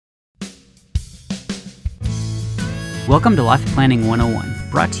Welcome to Life Planning 101,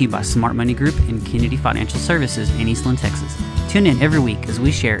 brought to you by Smart Money Group and Kennedy Financial Services in Eastland, Texas. Tune in every week as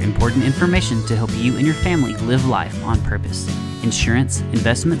we share important information to help you and your family live life on purpose. Insurance,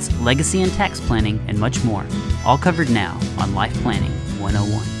 investments, legacy and tax planning, and much more. All covered now on Life Planning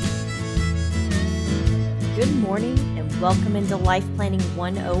 101. Good morning and welcome into Life Planning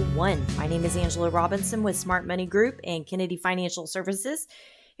 101. My name is Angela Robinson with Smart Money Group and Kennedy Financial Services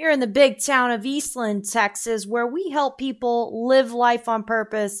here in the big town of Eastland, Texas, where we help people live life on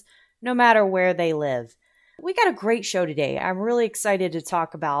purpose no matter where they live. We got a great show today. I'm really excited to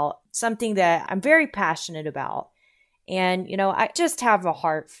talk about something that I'm very passionate about. And, I just have a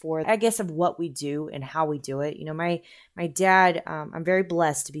heart for, of what we do and how we do it. My dad, I'm very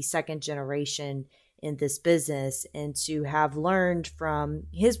blessed to be second generation in this business and to have learned from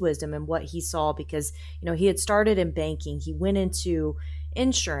his wisdom and what he saw because, he had started in banking. He went into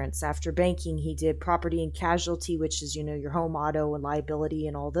insurance. After banking, he did property and casualty, which is, your home, auto, and liability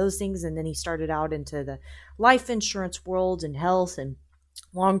and all those things. And then he started out into the life insurance world and health and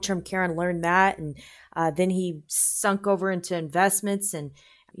long-term care and learned that. And then he sunk over into investments and,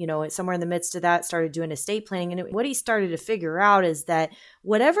 somewhere in the midst of that started doing estate planning. And what he started to figure out is that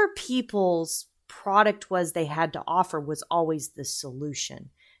whatever people's product was they had to offer was always the solution.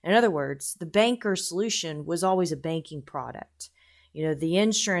 In other words, the banker's solution was always a banking product. The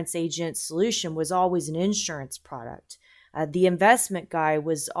insurance agent's solution was always an insurance product. The investment guy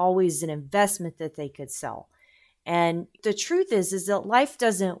was always an investment that they could sell. And the truth is that life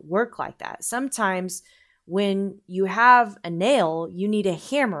doesn't work like that. Sometimes when you have a nail, you need a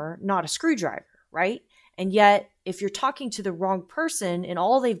hammer, not a screwdriver, right? And yet, if you're talking to the wrong person and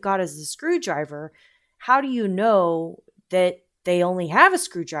all they've got is a screwdriver, how do you know that they only have a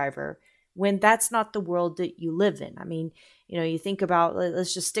screwdriver when that's not the world that you live in? I mean, you think about,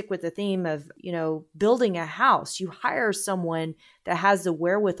 let's just stick with the theme of, building a house. You hire someone that has the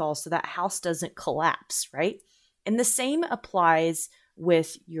wherewithal so that house doesn't collapse, right? And the same applies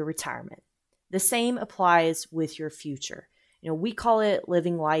with your retirement. The same applies with your future. We call it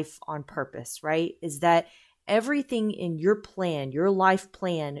living life on purpose, right? Is that everything in your plan, your life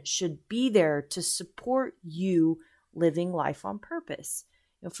plan, should be there to support you living life on purpose.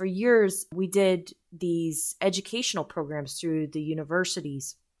 For years, we did these educational programs through the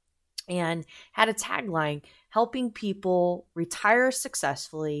universities and had a tagline, helping people retire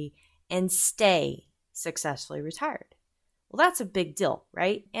successfully and stay successfully retired. Well, that's a big deal,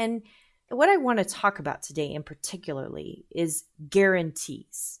 right? And what I want to talk about today in particularly is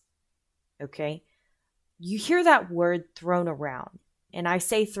guarantees, okay? You hear that word thrown around, and I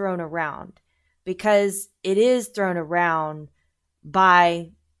say thrown around because it is thrown around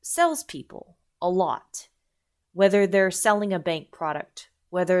by salespeople a lot, whether they're selling a bank product,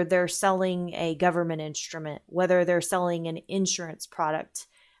 whether they're selling a government instrument, whether they're selling an insurance product,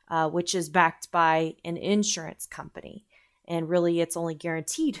 which is backed by an insurance company. And really, it's only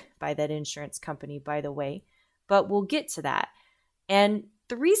guaranteed by that insurance company, by the way, but we'll get to that. And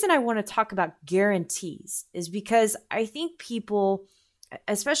the reason I want to talk about guarantees is because I think people,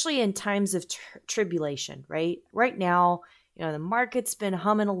 especially in times of tribulation, right? Right now, the market's been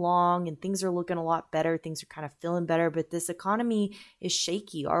humming along and things are looking a lot better. Things are kind of feeling better, but this economy is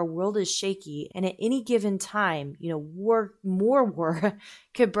shaky. Our world is shaky. And at any given time, more war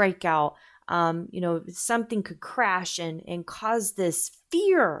could break out. Something could crash and cause this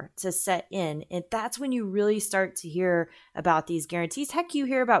fear to set in. And that's when you really start to hear about these guarantees. Heck, you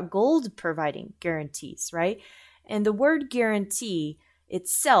hear about gold providing guarantees, right? And the word guarantee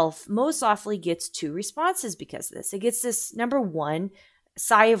itself most often gets two responses because of this. It gets this, number one,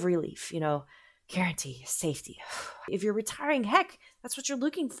 sigh of relief, guarantee, safety. If you're retiring, heck, that's what you're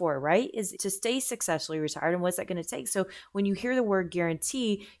looking for, right? Is to stay successfully retired. And what's that going to take? So when you hear the word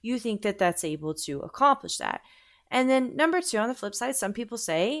guarantee, you think that that's able to accomplish that. And then number two, on the flip side, some people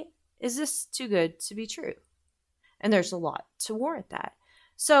say, is this too good to be true? And there's a lot to warrant that.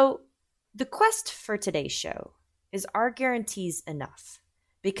 So the quest for today's show is, are guarantees enough?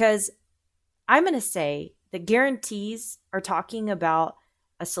 Because I'm going to say that guarantees are talking about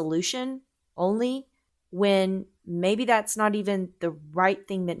a solution only when maybe that's not even the right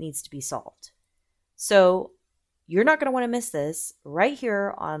thing that needs to be solved. So you're not going to want to miss this right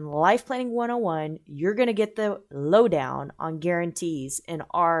here on Life Planning 101. You're going to get the lowdown on guarantees and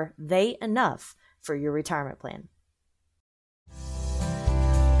are they enough for your retirement plan?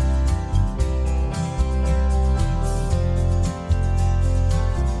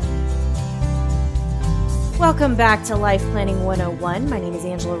 Welcome back to Life Planning 101. My name is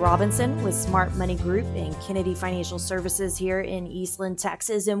Angela Robinson with Smart Money Group and Kennedy Financial Services here in Eastland,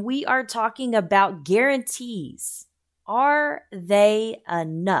 Texas. And we are talking about guarantees. Are they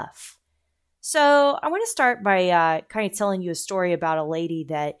enough? So I want to start by kind of telling you a story about a lady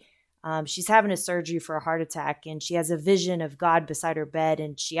that she's having a surgery for a heart attack, and she has a vision of God beside her bed,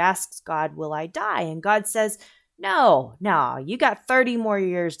 and she asks God, will I die? And God says, no, you got 30 more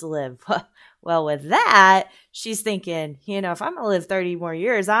years to live. Well, with that, she's thinking, if I'm going to live 30 more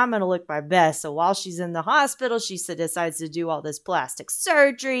years, I'm going to look my best. So while she's in the hospital, she decides to do all this plastic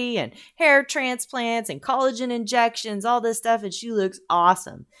surgery and hair transplants and collagen injections, all this stuff, and she looks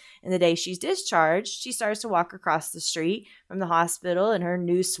awesome. And the day she's discharged, she starts to walk across the street from the hospital in her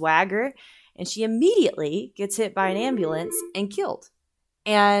new swagger, and she immediately gets hit by an ambulance and killed.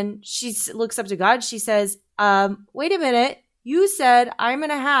 And she looks up to God. She says, wait a minute. You said I'm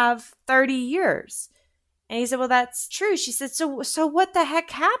going to have 30 years. And he said, well, that's true. She said, so what the heck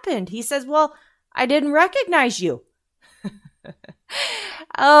happened? He says, well, I didn't recognize you.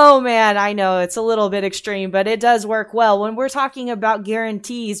 Oh, man, I know it's a little bit extreme, but it does work well when we're talking about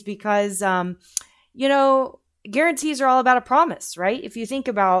guarantees because, guarantees are all about a promise, right? If you think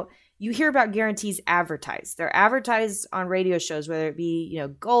about, you hear about guarantees advertised. They're advertised on radio shows, whether it be,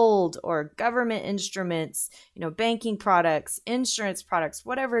 gold or government instruments, banking products, insurance products,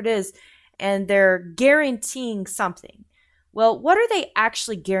 whatever it is, and they're guaranteeing something. Well, what are they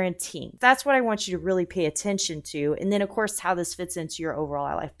actually guaranteeing? That's what I want you to really pay attention to. And then, of course, how this fits into your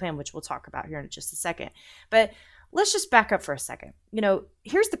overall life plan, which we'll talk about here in just a second. But let's just back up for a second.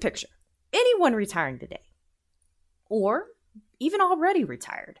 Here's the picture. Anyone retiring today, or even already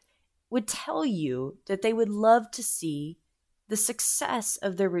retired, would tell you that they would love to see the success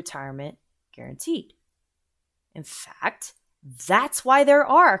of their retirement guaranteed. In fact, that's why there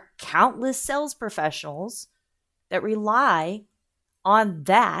are countless sales professionals that rely on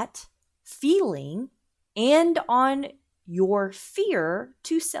that feeling and on your fear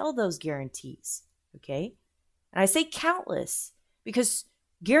to sell those guarantees, okay? And I say countless because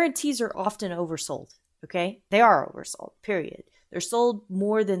guarantees are often oversold, okay? They are oversold, period. They're sold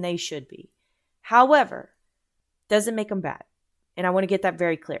more than they should be. However, doesn't make them bad. And I want to get that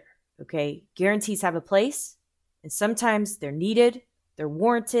very clear, okay? Guarantees have a place, and sometimes they're needed, they're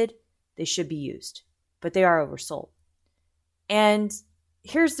warranted, they should be used. But they are oversold. And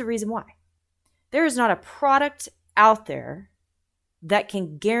here's the reason why. There is not a product out there that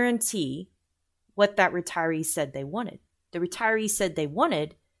can guarantee what that retiree said they wanted. The retiree said they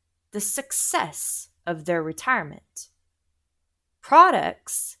wanted the success of their retirement.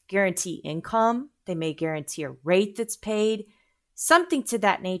 Products guarantee income. They may guarantee a rate that's paid, something to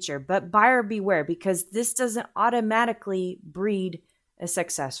that nature. But buyer beware, because this doesn't automatically breed a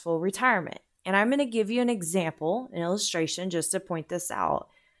successful retirement. And I'm going to give you an example, an illustration, just to point this out.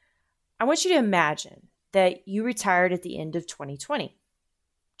 I want you to imagine that you retired at the end of 2020,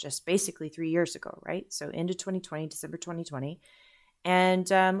 just basically 3 years ago, right? So end of 2020, December 2020. And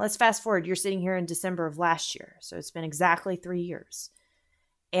let's fast forward. You're sitting here in December of last year. So it's been exactly 3 years.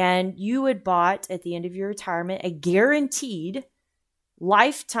 And you had bought at the end of your retirement a guaranteed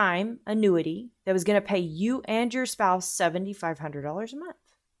lifetime annuity that was going to pay you and your spouse $7,500 a month.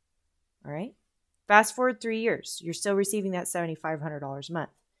 All right. Fast forward 3 years. You're still receiving that $7,500 a month.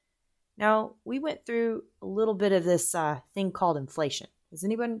 Now, we went through a little bit of this thing called inflation. Has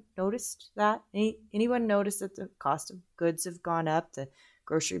anyone noticed that? Anyone noticed that the cost of goods have gone up? The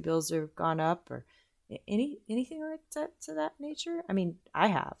grocery bills have gone up, or anything like that to that nature? I mean, I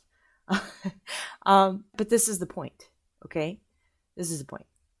have. But this is the point. Okay. This is the point.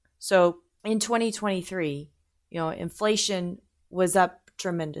 So in 2023, inflation was up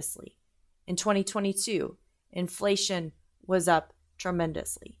tremendously. In 2022, inflation was up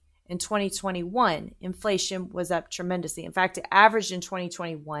tremendously. In 2021, inflation was up tremendously. In fact, it averaged in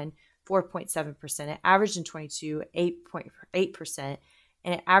 2021 4.7%. It averaged in 22 8.8%,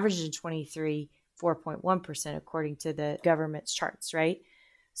 and it averaged in 23 4.1% according to the government's charts, right?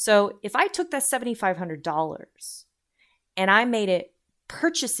 So if I took that $7,500 and I made it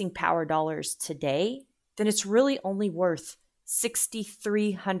purchasing power dollars today, then it's really only worth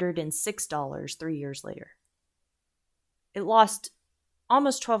 $6,306 3 years later. It lost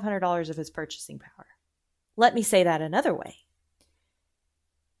almost $1,200 of its purchasing power. Let me say that another way.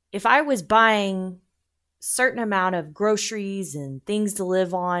 If I was buying a certain amount of groceries and things to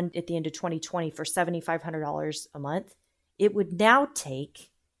live on at the end of 2020 for $7,500 a month, it would now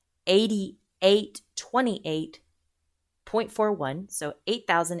take $8,828.41, so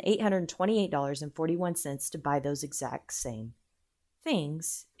 $8,828.41 to buy those exact same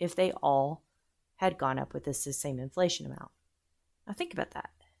things if they all had gone up with this same inflation amount. Now think about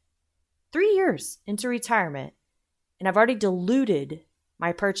that. 3 years into retirement, and I've already diluted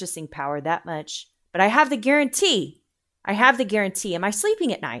my purchasing power that much, but I have the guarantee I have the guarantee. Am I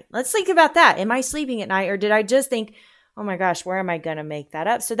sleeping at night? Let's think about that. Am I sleeping at night, or did I just think, oh my gosh, where am I going to make that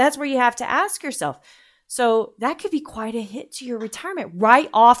up? So that's where you have to ask yourself. So that could be quite a hit to your retirement right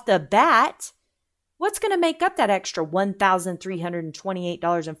off the bat. What's going to make up that extra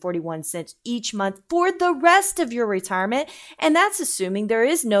 $1,328.41 each month for the rest of your retirement? And that's assuming there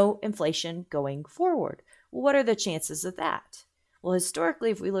is no inflation going forward. Well, what are the chances of that? Well,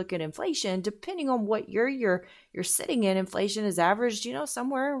 historically, if we look at inflation, depending on what year you're sitting in, inflation is averaged,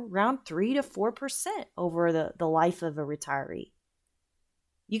 somewhere around 3 to 4% over the life of a retiree.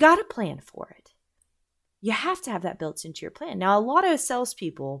 You got to plan for it. You have to have that built into your plan. Now, a lot of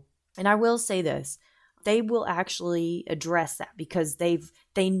salespeople, and I will say this, they will actually address that because they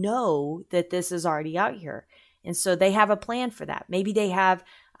know that this is already out here. And so they have a plan for that. Maybe they have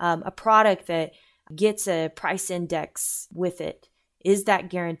a product that gets a price index with it. Is that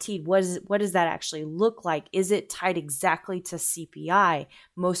guaranteed? What does that actually look like? Is it tied exactly to CPI?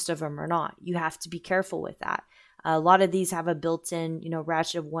 Most of them are not. You have to be careful with that. A lot of these have a built-in,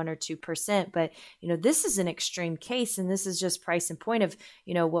 ratchet of 1 or 2%, but, this is an extreme case, and this is just price and point of,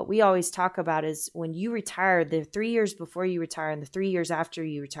 what we always talk about is when you retire, the 3 years before you retire and the 3 years after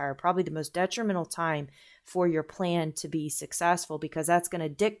you retire, probably the most detrimental time for your plan to be successful, because that's going to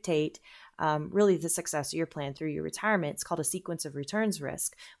dictate really the success of your plan through your retirement. It's called a sequence of returns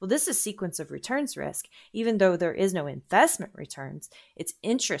risk. Well, this is sequence of returns risk, even though there is no investment returns, it's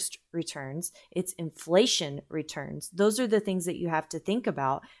interest returns, it's inflation returns. Those are the things that you have to think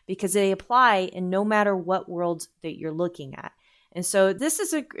about because they apply in no matter what world that you're looking at. And so this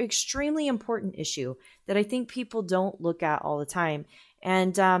is an extremely important issue that I think people don't look at all the time.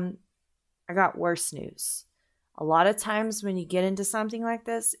 And I got worse news. A lot of times when you get into something like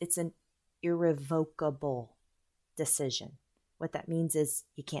this, it's an irrevocable decision. What that means is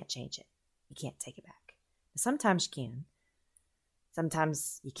you can't change it. You can't take it back. Sometimes you can.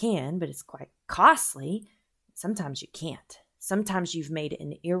 Sometimes you can, but it's quite costly. Sometimes you can't. Sometimes you've made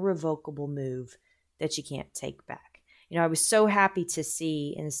an irrevocable move that you can't take back. I was so happy to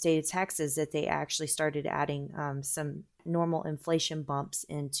see in the state of Texas that they actually started adding some normal inflation bumps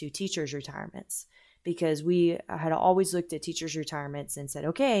into teachers' retirements, because we had always looked at teachers' retirements and said,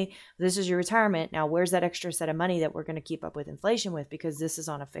 okay, this is your retirement. Now, where's that extra set of money that we're going to keep up with inflation with? Because this is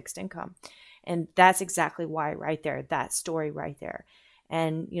on a fixed income. And that's exactly why right there, that story right there.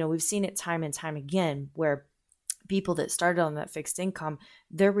 And, we've seen it time and time again where people that started on that fixed income,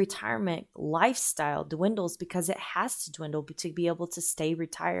 their retirement lifestyle dwindles because it has to dwindle to be able to stay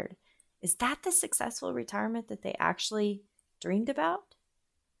retired. Is that the successful retirement that they actually dreamed about?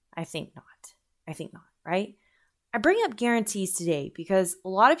 I think not. Right? I bring up guarantees today because a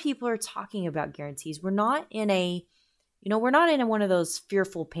lot of people are talking about guarantees. We're not in one of those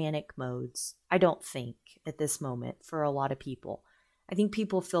fearful panic modes, I don't think, at this moment for a lot of people. I think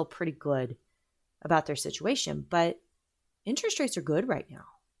people feel pretty good about their situation, but interest rates are good right now.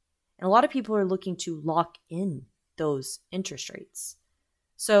 And a lot of people are looking to lock in those interest rates.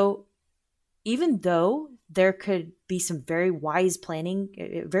 So even though there could be some very wise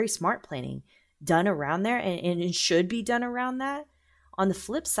planning, very smart planning done around there, and it should be done around that, on the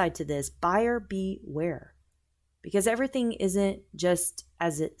flip side to this, buyer beware. Because everything isn't just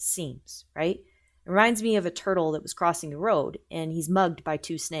as it seems, right? It reminds me of a turtle that was crossing the road and he's mugged by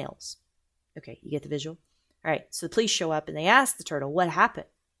 2 snails. Okay, you get the visual? All right, so the police show up and they ask the turtle, what happened?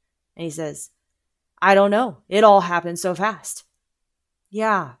 And he says, I don't know. It all happened so fast.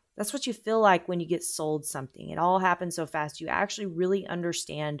 Yeah, that's what you feel like when you get sold something. It all happened so fast. You actually really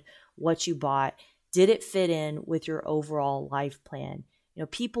understand what you bought. Did it fit in with your overall life plan?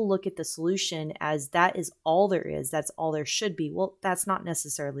 People look at the solution as that is all there is. That's all there should be. Well, that's not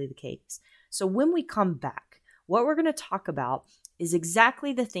necessarily the case. So when we come back, what we're going to talk about is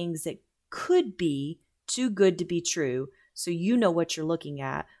exactly the things that could be too good to be true, so you know what you're looking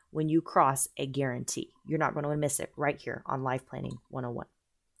at when you cross a guarantee. You're not going to miss it right here on Life Planning 101.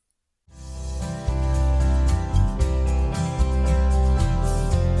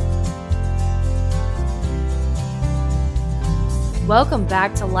 Welcome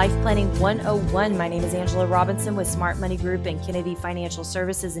back to Life Planning 101. My name is Angela Robinson with Smart Money Group and Kennedy Financial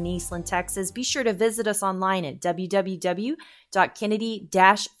Services in Eastland, Texas. Be sure to visit us online at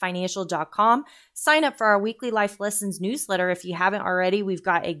www.kennedy-financial.com. Sign up for our weekly Life Lessons newsletter if you haven't already. We've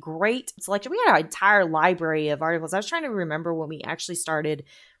got a great selection. We got an entire library of articles. I was trying to remember when we actually started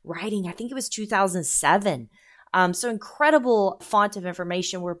writing. I think it was 2007. So incredible font of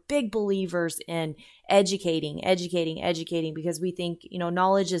information. We're big believers in educating, because we think,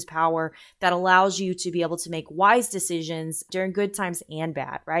 knowledge is power that allows you to be able to make wise decisions during good times and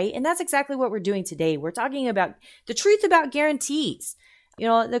bad, right? And that's exactly what we're doing today. We're talking about the truth about guarantees.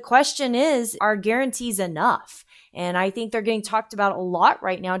 The question is, are guarantees enough? And I think they're getting talked about a lot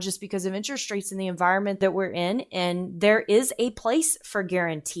right now just because of interest rates and the environment that we're in. And there is a place for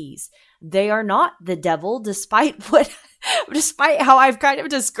guarantees. They are not the devil, despite how I've kind of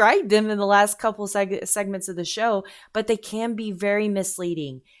described them in the last couple segments of the show, but they can be very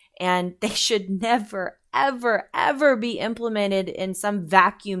misleading. And they should never, ever, ever be implemented in some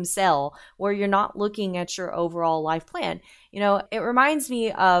vacuum cell where you're not looking at your overall life plan. It reminds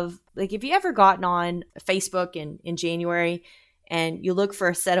me of, like, if you ever gotten on Facebook in January and you look for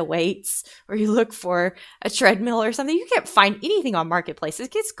a set of weights or you look for a treadmill or something, you can't find anything on Marketplace.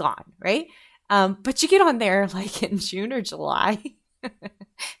 It gets gone, right? But you get on there like in June or July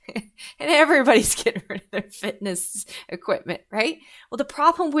and everybody's getting rid of their fitness equipment, right? Well, the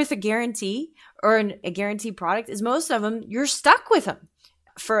problem with a guarantee or a guaranteed product is most of them, you're stuck with them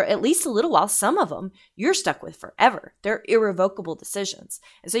for at least a little while. Some of them you're stuck with forever. They're irrevocable decisions.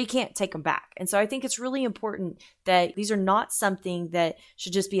 And so you can't take them back. And so I think it's really important that these are not something that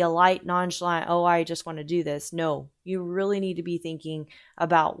should just be a light, nonchalant, oh, I just want to do this. No, you really need to be thinking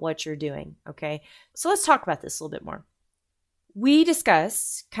about what you're doing. Okay. So let's talk about this a little bit more. We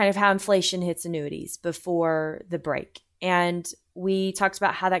discussed kind of how inflation hits annuities before the break. And we talked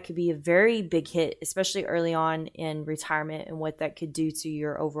about how that could be a very big hit, especially early on in retirement, and what that could do to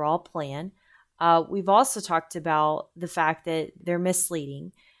your overall plan. We've also talked about the fact that they're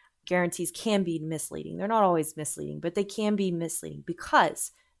misleading. Guarantees can be misleading. They're not always misleading, but they can be misleading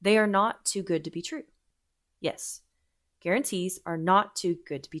because they are not too good to be true. Yes, guarantees are not too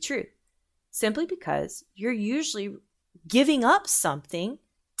good to be true, simply because you're usually giving up something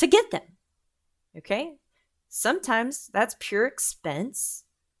to get them. Okay? Sometimes that's pure expense,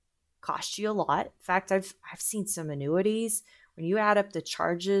 cost you a lot. In fact, I've seen some annuities, when you add up the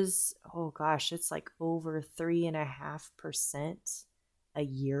charges, oh gosh, it's like over 3.5% a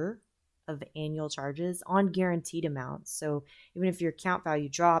year of annual charges on guaranteed amounts. So even if your account value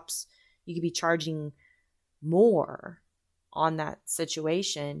drops, you could be charging more on that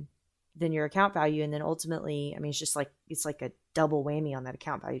situation than your account value. And then ultimately, it's like a double whammy on that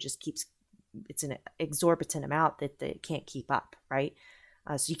account value. It just keeps, it's an exorbitant amount that they can't keep up, right?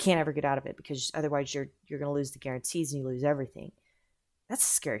 So you can't ever get out of it, because otherwise you're going to lose the guarantees and you lose everything. That's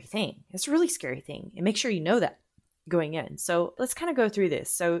a scary thing. It's a really scary thing. And make sure you know that going in. So let's kind of go through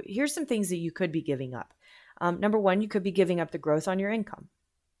this. So here's some things that you could be giving up. Number one, you could be giving up the growth on your income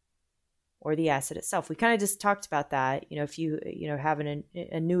or the asset itself. We kind of just talked about that. If you have an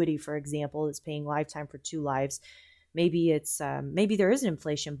annuity, for example, that's paying lifetime for 2 lives, maybe maybe there is an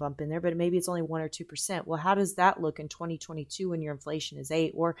inflation bump in there, but maybe it's only 1 or 2%. Well, how does that look in 2022 when your inflation is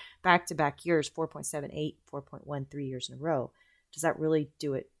 8, or back-to-back years, 4.78, 4.13 years in a row? Does that really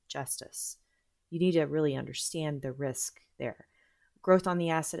do it justice? You need to really understand the risk there. Growth on the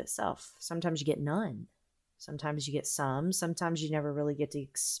asset itself. Sometimes you get none. Sometimes you get some. Sometimes you never really get to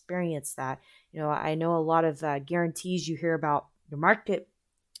experience that. I know a lot of guarantees you hear about the market.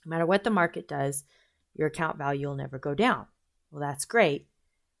 No matter what the market does, your account value will never go down. Well, that's great.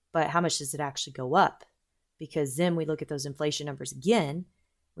 But how much does it actually go up? Because then we look at those inflation numbers again.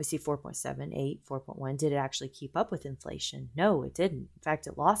 We see 4.78, 4.1. Did it actually keep up with inflation? No, it didn't. In fact,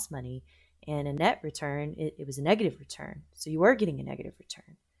 it lost money. And a net return, it was a negative return. So you were getting a negative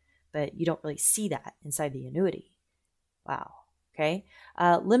return. But you don't really see that inside the annuity. Wow. Okay.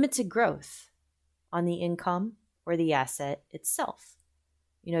 Limited growth on the income or the asset itself.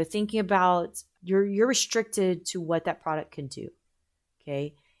 Thinking about you're restricted to what that product can do.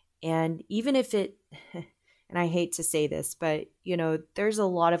 Okay. And even if it, and I hate to say this, but there's a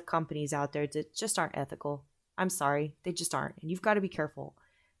lot of companies out there that just aren't ethical. I'm sorry. They just aren't. And you've got to be careful,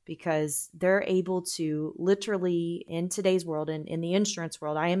 because they're able to literally, in today's world and in the insurance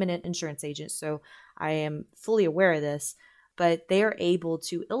world, I am an insurance agent, so I am fully aware of this, but they are able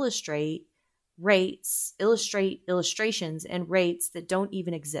to illustrate illustrations and rates that don't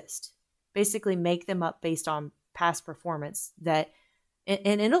even exist. Basically make them up based on past performance and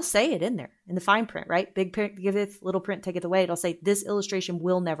it'll say it in there in the fine print, right? Big print giveth, little print taketh away. It'll say this illustration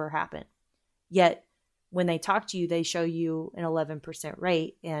will never happen. Yet when they talk to you, they show you an 11%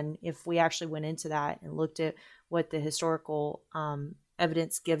 rate. And if we actually went into that and looked at what the historical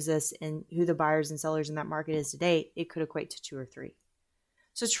evidence gives us and who the buyers and sellers in that market is today, it could equate to 2 or 3.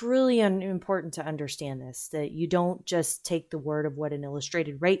 So it's really important to understand this, that you don't just take the word of what an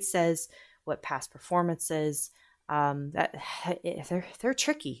illustrated rate says what past performance is. They're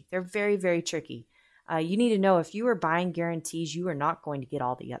tricky. They're very, very tricky. You need to know if you are buying guarantees, you are not going to get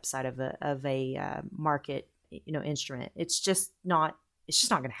all the upside of a market, instrument. It's just not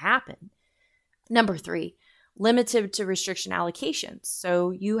going to happen. Number 3, limited to restriction allocations.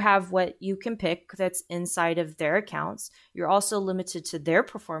 So you have what you can pick that's inside of their accounts. You're also limited to their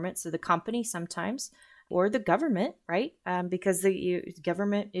performance, so the company sometimes, or the government, right? Because the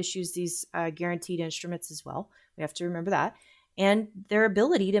government issues these guaranteed instruments as well. We have to remember that. And their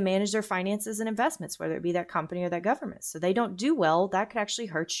ability to manage their finances and investments, whether it be that company or that government. So they don't do well, that could actually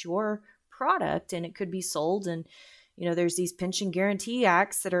hurt your product, and it could be sold. And there's these pension guarantee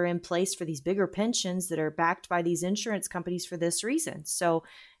acts that are in place for these bigger pensions that are backed by these insurance companies for this reason. So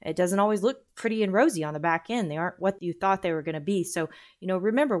it doesn't always look pretty and rosy on the back end. They aren't what you thought they were going to be. So,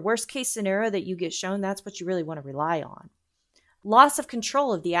 remember, worst case scenario that you get shown, that's what you really want to rely on. Loss of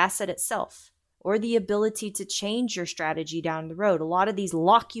control of the asset itself, or the ability to change your strategy down the road. A lot of these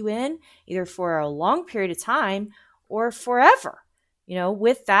lock you in either for a long period of time or forever.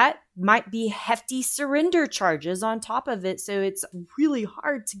 With that might be hefty surrender charges on top of it. So it's really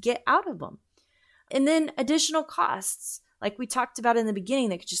hard to get out of them. And then additional costs, like we talked about in the beginning,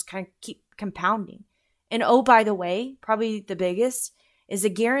 that could just kind of keep compounding. And oh, by the way, probably the biggest is a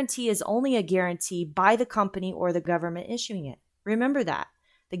guarantee is only a guarantee by the company or the government issuing it. Remember that.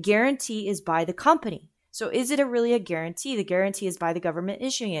 The guarantee is by the company. So is it really a guarantee? The guarantee is by the government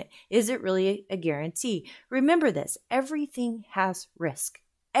issuing it. Is it really a guarantee? Remember this, everything has risk.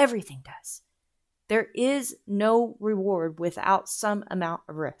 Everything does. There is no reward without some amount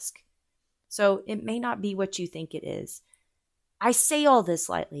of risk. So it may not be what you think it is. I say all this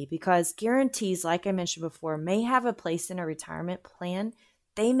lightly because guarantees, like I mentioned before, may have a place in a retirement plan.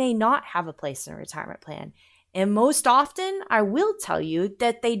 They may not have a place in a retirement plan. And most often, I will tell you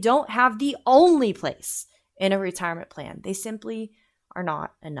that they don't have the only place in a retirement plan. They simply are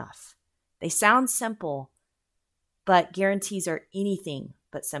not enough. They sound simple, but guarantees are anything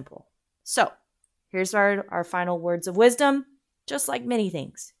but simple. So here's our final words of wisdom. Just like many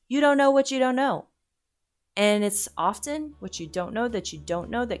things, you don't know what you don't know. And it's often what you don't know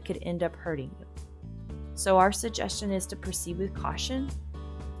that could end up hurting you. So our suggestion is to proceed with caution,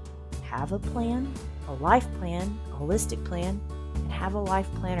 have a plan, a life plan, a holistic plan, and have a life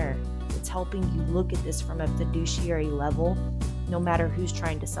planner that's helping you look at this from a fiduciary level, no matter who's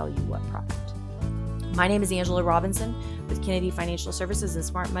trying to sell you what product. My name is Angela Robinson with Kennedy Financial Services and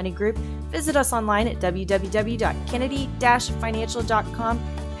Smart Money Group. Visit us online at www.kennedy-financial.com.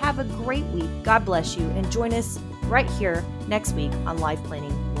 Have a great week. God bless you. And join us right here next week on Life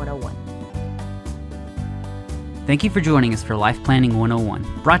Planning 101. Thank you for joining us for Life Planning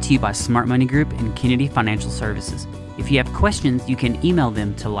 101, brought to you by Smart Money Group and Kennedy Financial Services. If you have questions, you can email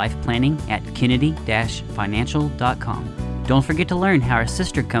them to lifeplanning@kennedy-financial.com. Don't forget to learn how our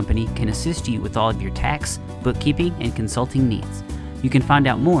sister company can assist you with all of your tax, bookkeeping, and consulting needs. You can find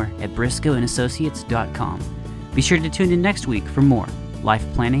out more at briscoeandassociates.com. Be sure to tune in next week for more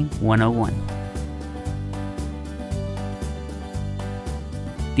Life Planning 101.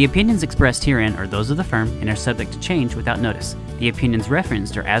 The opinions expressed herein are those of the firm and are subject to change without notice. The opinions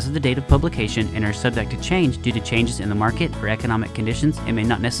referenced are as of the date of publication and are subject to change due to changes in the market or economic conditions and may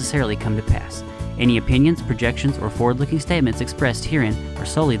not necessarily come to pass. Any opinions, projections, or forward-looking statements expressed herein are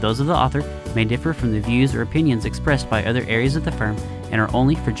solely those of the author, may differ from the views or opinions expressed by other areas of the firm, and are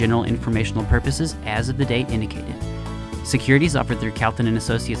only for general informational purposes as of the date indicated. Securities offered through Calton &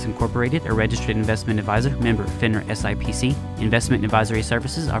 Associates Incorporated, a registered investment advisor, member FINRA SIPC. Investment advisory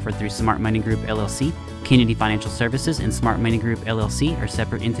services offered through Smart Money Group LLC. Kennedy Financial Services and Smart Money Group LLC are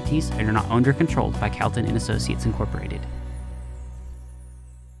separate entities and are not owned or controlled by Calton & Associates Incorporated.